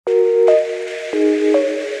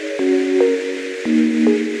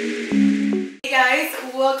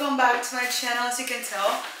back to my channel. As you can tell,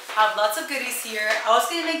 I have lots of goodies here. I was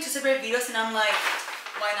gonna make two separate videos and I'm like,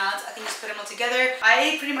 why not? I can just put them all together.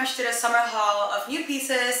 I pretty much did a summer haul of new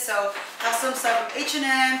pieces, so I have some stuff from H&M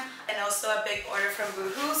and also a big order from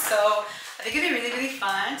Boohoo. So I think it'd be really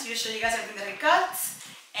fun to just show you guys everything that I got.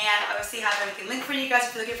 And obviously have everything linked for you guys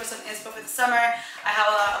if you're looking for some inspo for the summer. I have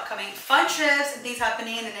a lot of upcoming fun trips and things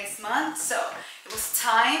happening in the next month. So it was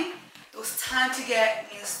time to get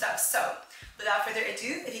new stuff. So without further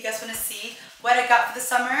ado, if you guys want to see what I got for the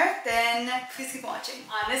summer, then please keep watching.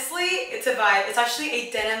 Honestly, it's a vibe. It's actually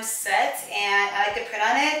a denim set and I like the print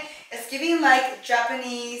on it. It's giving like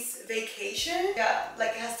Japanese vacation. Yeah,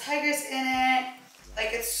 like it has tigers in it.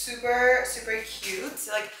 Like it's super cute.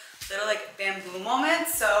 So, like little like bamboo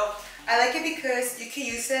moments. So I like it because you can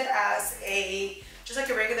use it as just like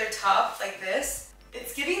a regular top like this.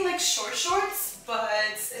 It's giving like shorts, but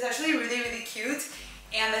it's actually really cute.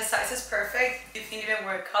 And the size is perfect. You can even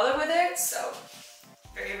wear color with it. So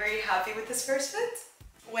very happy with this first fit.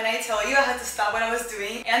 When I tell you I had to stop what I was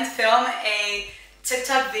doing and film a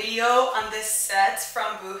TikTok video on this set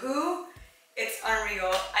from Boohoo, it's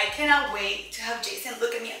unreal. I cannot wait to have Jason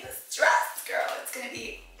look at me in this dress, girl. It's gonna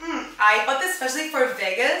be, I bought this especially for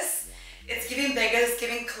Vegas. It's giving Vegas, it's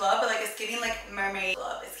giving club, but like it's giving like mermaid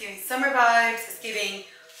club. It's giving summer vibes, it's giving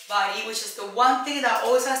body, which is the one thing that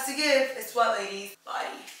always has to give. It's what, ladies? Body.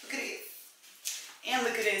 Look at it. And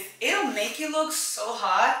look at this. It'll make you look so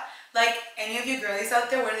hot. Like any of you girlies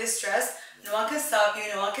out there wear this dress, no one can stop you,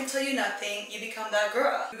 no one can tell you nothing. You become that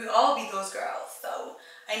girl. We will all be those girls. So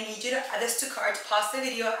I need you to add this to cart, pause the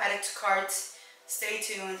video, add it to cart, stay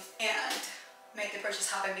tuned, and make the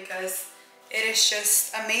purchase happen because it is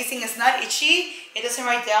just amazing. It's not itchy. It doesn't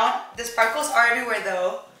write down. The sparkles are everywhere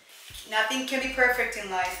though. Nothing can be perfect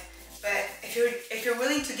in life, but if you're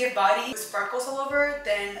willing to give body with sparkles all over,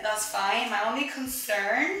 then that's fine. My only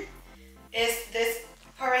concern is this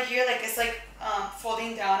part right here, like it's like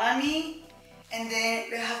folding down on me, and then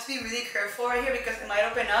you have to be really careful right here because it might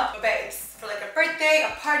open up. But babes, for like a birthday,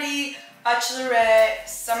 a party, bachelorette,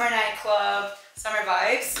 summer nightclub, summer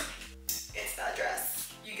vibes, it's that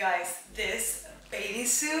dress. You guys, this bathing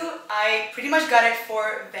suit, I pretty much got it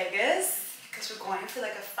for Vegas because we're going for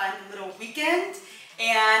like a fun little weekend,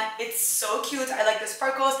 and it's so cute. I like the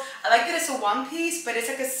sparkles. I like that it's a one piece, but it's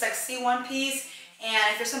like a sexy one piece. And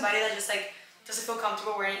if you're somebody that just like doesn't feel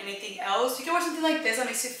comfortable wearing anything else, you can wear something like this that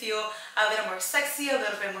makes you feel a little more sexy, a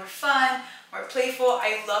little bit more fun, more playful.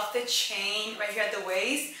 I love the chain right here at the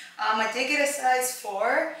waist. I did get a size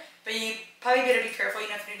 4, but you probably better be careful, you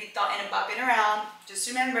know, if you're gonna be thought and bopping around. Just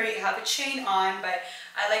remember you have a chain on, but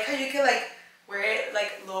I like how you can like wear it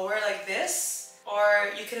like lower like this, or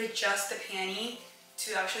you can adjust the panty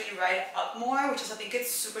to actually ride it up more, which is I think it's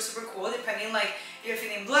super cool depending like if you're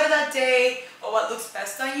feeling bloated that day or what looks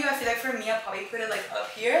best on you. I feel like for me I'll probably put it like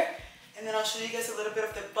up here, and then I'll show you guys a little bit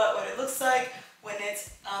of the butt, what it looks like when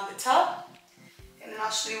it's on the top, and then I'll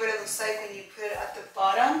show you what it looks like when you put it at the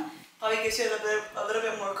bottom. Probably gives you a little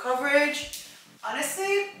bit more coverage.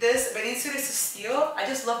 Honestly, this bathing suit is a steal. I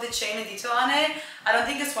just love the chain and detail on it. I don't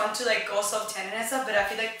think it's one to like go self-tanning and stuff, but I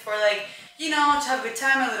feel like for like, you know, to have a good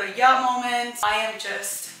time, a little yacht moment, I am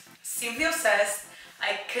just simply obsessed.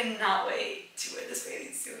 I cannot wait to wear this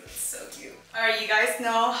bathing suit. It's so cute. Alright, you guys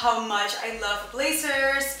know how much I love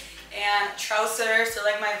blazers and trousers. They're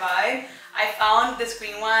like my vibe. I found this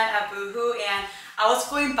green one at Boohoo and I was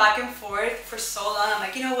going back and forth for so long. I'm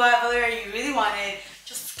like, you know what, Valeria, you really want it,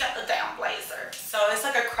 just get the damn blazer. So it's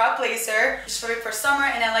like a crop blazer, just perfect for summer,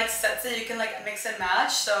 and I like sets that you can like mix and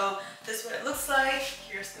match. So this is what it looks like.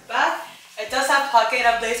 Here's the back. It does have pocket,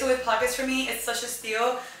 a blazer with pockets for me. It's such a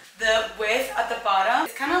steal. The width at the bottom,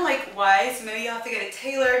 it's kind of like wide, so maybe you have to get it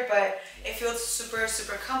tailored, but it feels super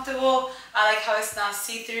comfortable. I like how it's not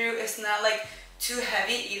see-through. It's not like too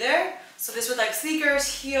heavy either. So this with like sneakers,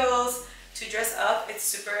 heels, to dress up, it's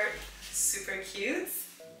super cute.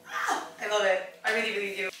 I love it. I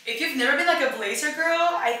really do. If you've never been like a blazer girl,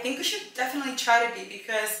 I think you should definitely try to be,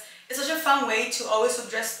 because it's such a fun way to always look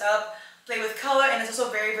dressed up, play with color, and it's also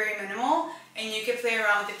very minimal, and you can play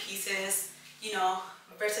around with the pieces, you know,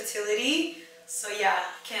 versatility. So yeah,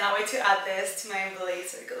 cannot wait to add this to my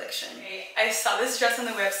blazer collection. I saw this dress on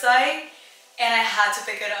the website and I had to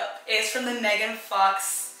pick it up. It's from the Megan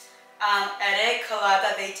Fox edit collab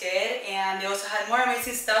that they did, and they also had more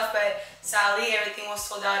amazing stuff, but sadly everything was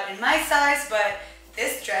sold out in my size. But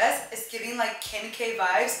this dress is giving like Kim K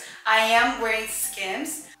vibes. I am wearing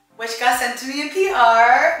Skims, which got sent to me in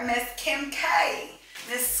PR. Miss Kim K.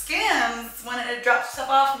 Miss Skims wanted to drop stuff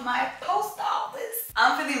off my post office.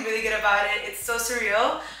 I'm feeling really good about it. It's so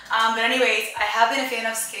surreal. But anyways, I have been a fan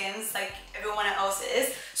of skins like everyone else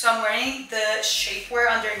is. So I'm wearing the shapewear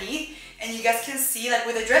underneath. And you guys can see, like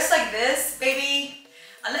with a dress like this, baby,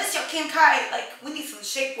 unless you're Kim Kai, like we need some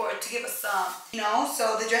shapewear to give us some, you know?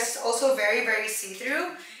 So the dress is also very, very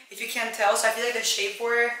see-through, if you can't tell. So I feel like the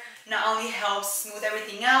shapewear not only helps smooth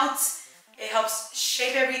everything out, it helps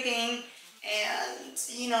shape everything and,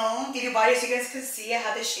 you know, give you body. As you guys can see, I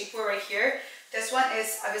have the shapewear right here. This one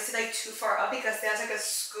is obviously like too far up because it has like a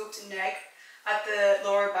scooped neck at the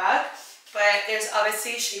lower back. But there's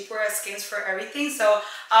obviously shapewear skins for everything. So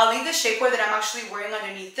I'll link the shapewear that I'm actually wearing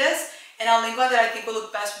underneath this. And I'll link one that I think will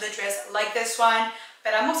look best with the dress, like this one.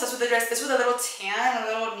 But I'm obsessed with the dress. This with a little tan, a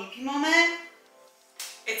little nippy moment.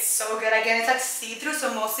 It's so good. Again, it's like see-through,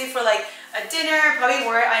 so mostly for like a dinner, probably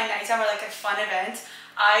wear it at nighttime or like a fun event.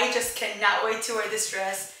 I just cannot wait to wear this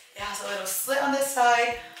dress. It has a little slit on this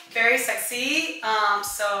side. Very sexy.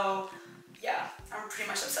 So yeah, I'm pretty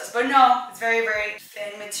much obsessed. But no, it's very, very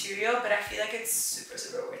thin material, but I feel like it's super,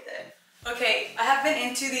 super worth it. Okay, I have been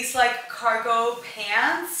into these like cargo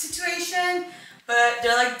pants situation, but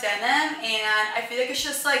they're like denim, and I feel like it's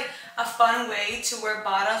just like a fun way to wear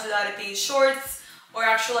bottoms without it being shorts or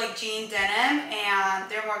actual like jean denim,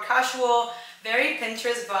 and they're more casual, very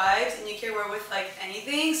Pinterest vibes, and you can wear with like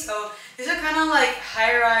anything. So these are kind of like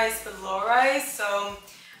high-rise but low-rise, so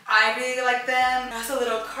I really like them. It has a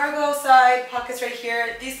little cargo side, pockets right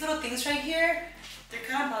here. These little things right here, they're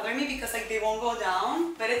kind of bothering me because like they won't go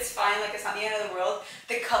down, but it's fine, like it's not the end of the world.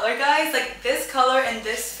 The color, guys, like this color and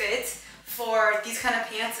this fit for these kind of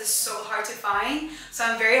pants is so hard to find. So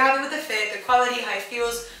I'm very happy with the fit, the quality, how it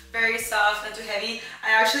feels, very soft, not too heavy.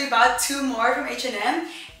 I actually bought 2 more from H&M,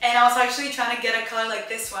 and I was actually trying to get a color like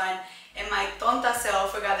this one, and my tonta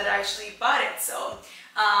self forgot that I actually bought it. So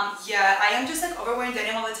yeah, I am just like over wearing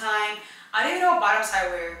denim all the time. I don't even know what bottoms I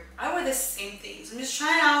wear. I wear the same things. I'm just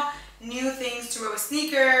trying out new things to wear with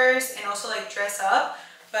sneakers and also like dress up.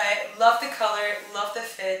 But love the color, love the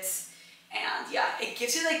fits, and yeah, it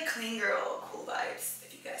gives you like clean girl cool vibes,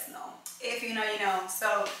 if you guys know. If you know, you know.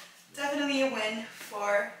 So definitely a win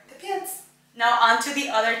for the pants. Now on to the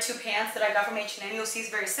other 2 pants that I got from H&M. You'll see it's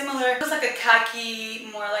very similar. It's like a khaki,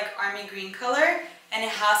 more like army green color, and it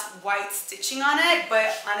has white stitching on it.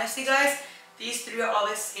 But honestly, guys, these 3 are all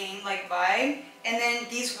the same like vibe. And then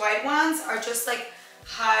these white ones are just like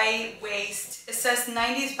high waist. It says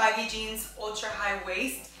 90s baggy jeans, ultra high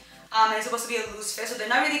waist. And it's supposed to be a loose fit, so they're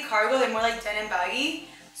not really cargo, they're more like denim baggy.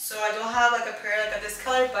 So I don't have like a pair like of this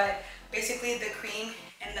color, but basically the cream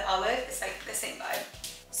and the olive is like the same vibe.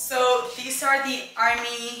 So these are the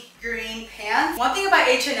army green pants. One thing about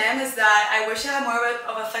H&M is that I wish I had more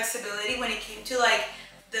of a flexibility when it came to like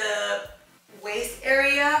the waist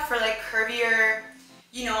area for like curvier,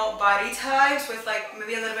 you know, body types with like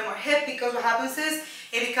maybe a little bit more hip, because what happens is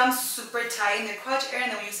it becomes super tight in the crotch area,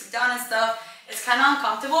 and then when you sit down and stuff, it's kind of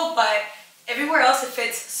uncomfortable. But everywhere else it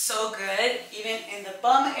fits so good, even in the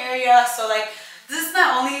bum area. So like this is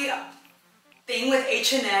my only thing with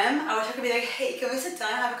H&M. I wish I could be like, hey, can we sit down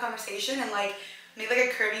and have a conversation and like make like a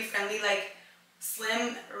curvy friendly like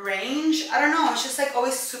slim range. I don't know, it's just like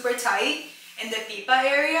always super tight in the pipa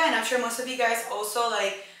area, and I'm sure most of you guys also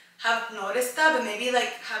like have noticed that, but maybe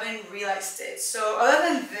like haven't realized it. So other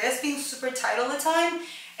than this being super tight all the time,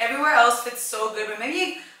 everywhere else fits so good. But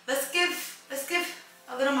maybe let's give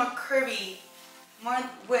a little more curvy, more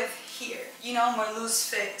width here, you know, more loose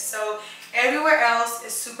fit. So everywhere else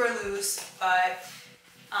is super loose, but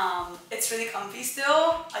it's really comfy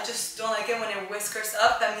still. I just don't like it when it whiskers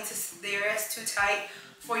up. That means it's there, it's too tight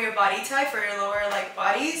for your body type, for your lower like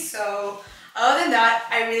body. So other than that,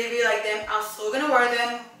 I really like them. I'm still gonna wear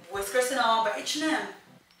them, whiskers and all, but H&M,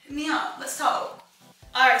 hit me up, let's talk.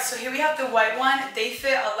 Alright, so here we have the white one. They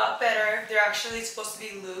fit a lot better. They're actually supposed to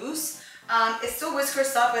be loose. It still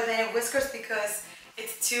whiskers up, but then it whiskers because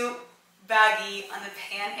it's too baggy on the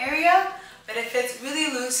pant area, but it fits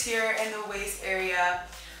really loose here in the waist area.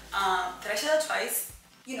 Did I say that twice?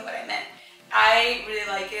 You know what I meant. I really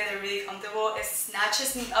like it. They're really comfortable. It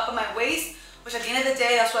snatches me up on my waist, which at the end of the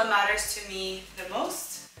day, that's what matters to me the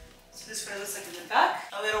most. So this is what it looks like in the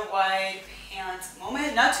back. A little wide pant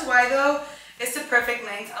moment. Not too wide though. It's the perfect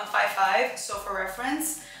length. I'm 5'5", so for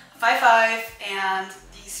reference, I'm 5'5", and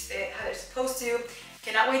these fit how they're supposed to.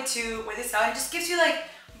 Cannot wait to wear this out. It just gives you like,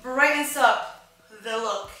 brightens up the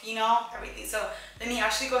look, you know, everything. So let me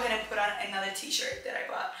actually go ahead and put on another t-shirt that I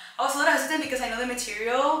bought. I was a little hesitant because I know the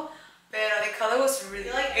material, but the color was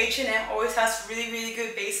really like H&M always has really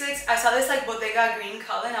good basics. I saw this like bodega green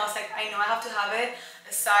color, and I was like, I know I have to have it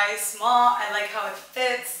a size small. I like how it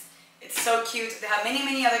fits. It's so cute. They have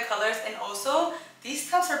many other colors, and also these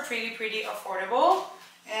tops are pretty affordable.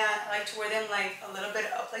 and I like to wear them like a little bit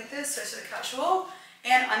up like this, so it's sort of casual.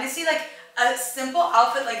 And honestly, like a simple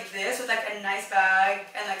outfit like this with like a nice bag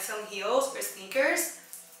and like some heels or sneakers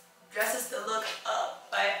dresses the look up.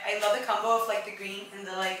 But I love the combo of like the green and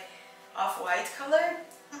the like off-white color.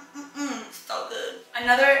 So good.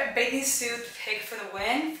 Another bathing suit pick for the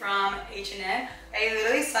win from H&M. I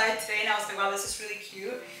literally saw it today and I was like, wow, this is really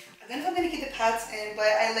cute. I don't know if I'm gonna get the pads in, but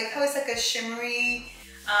I like how it's like a shimmery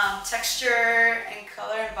texture and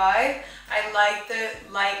color and vibe. I like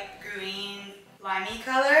the light green limey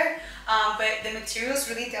color, but the material is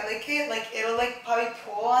really delicate. Like it'll like probably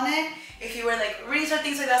pull on it if you wear like rings or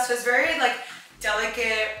things like that. So it's very like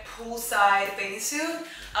delicate poolside bathing suit.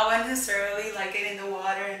 I wouldn't necessarily like get in the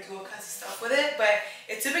water and do all kinds of stuff with it, but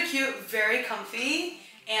it's super cute, very comfy,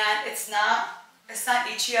 and it's not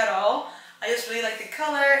itchy at all. I just really like the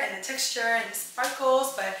color and the texture and the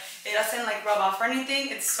sparkles, but it doesn't like rub off or anything.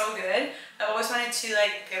 It's so good. I've always wanted to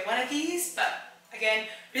like get one of these, but again,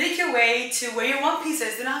 really cute way to wear your one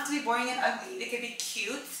pieces. They don't have to be boring and ugly. They can be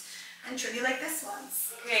cute and trendy like this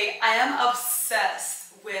ones. Okay, I am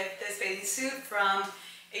obsessed with this bathing suit from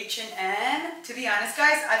H&M. To be honest,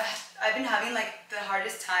 guys, I've been having like the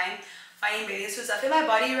hardest time finding bathing suits that fit my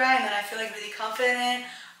body right, and then I feel like really confident.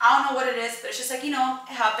 I don't know what it is, but it's just like, you know,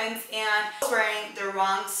 it happens. And I was wearing the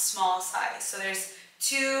wrong small size. So there's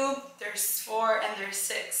 2, there's 4, and there's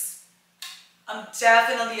 6. I'm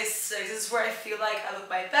definitely a 6. This is where I feel like I look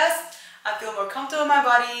my best. I feel more comfortable in my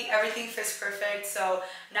body. Everything fits perfect. So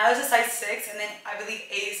now there's a size 6, and then I believe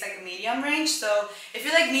 8 is like a medium range. So if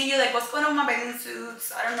you're like me, you're like, what's going on with my bathing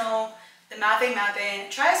suits? I don't know. The math ain't mathing.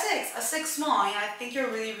 Try a 6 small. And I think you're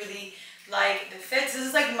really, really like the fits. This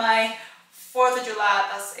is like my 4th of July,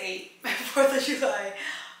 that's 8. 4th of July,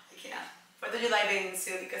 I can't. 4th of July bathing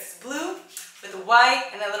suit because it's blue with the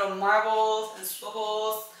white and the little marbles and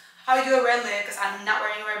swivels. How I do a red lip because I'm not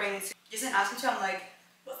wearing a red bathing suit. You didn't ask me to, I'm like,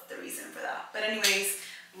 what's the reason for that? But anyways,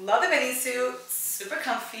 love the bathing suit, super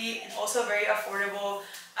comfy and also very affordable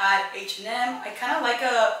at H&M. I kind of like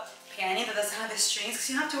a panty that doesn't have the strings because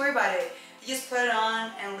you don't have to worry about it. You just put it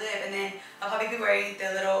on and live, and then I'll probably be wearing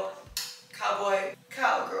the little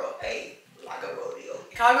cowgirl, like a rodeo.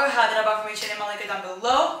 Cowgirl hat that I bought from H&M, I'll link it down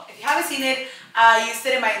below. If you haven't seen it, I used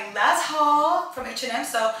it in my last haul from H&M,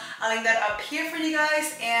 so I'll link that up here for you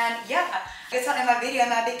guys. And yeah, I saw in my video,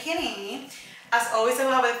 my bikini. As always, I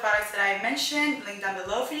will have the products that I mentioned linked down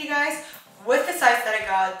below for you guys with the size that I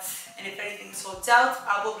got. And if anything sold out,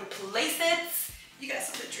 I will replace it. You guys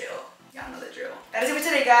know the drill. Y'all know the drill. That is it for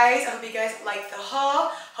today, guys. I hope you guys liked the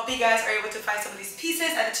haul. Hope you guys are able to find some of these pieces,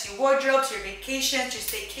 add it to your wardrobe, to your vacations, your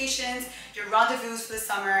staycations, your rendezvous for the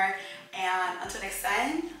summer. And until next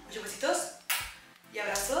time, muchos besitos y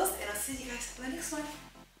abrazos, and I'll see you guys in the next one.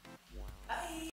 Bye.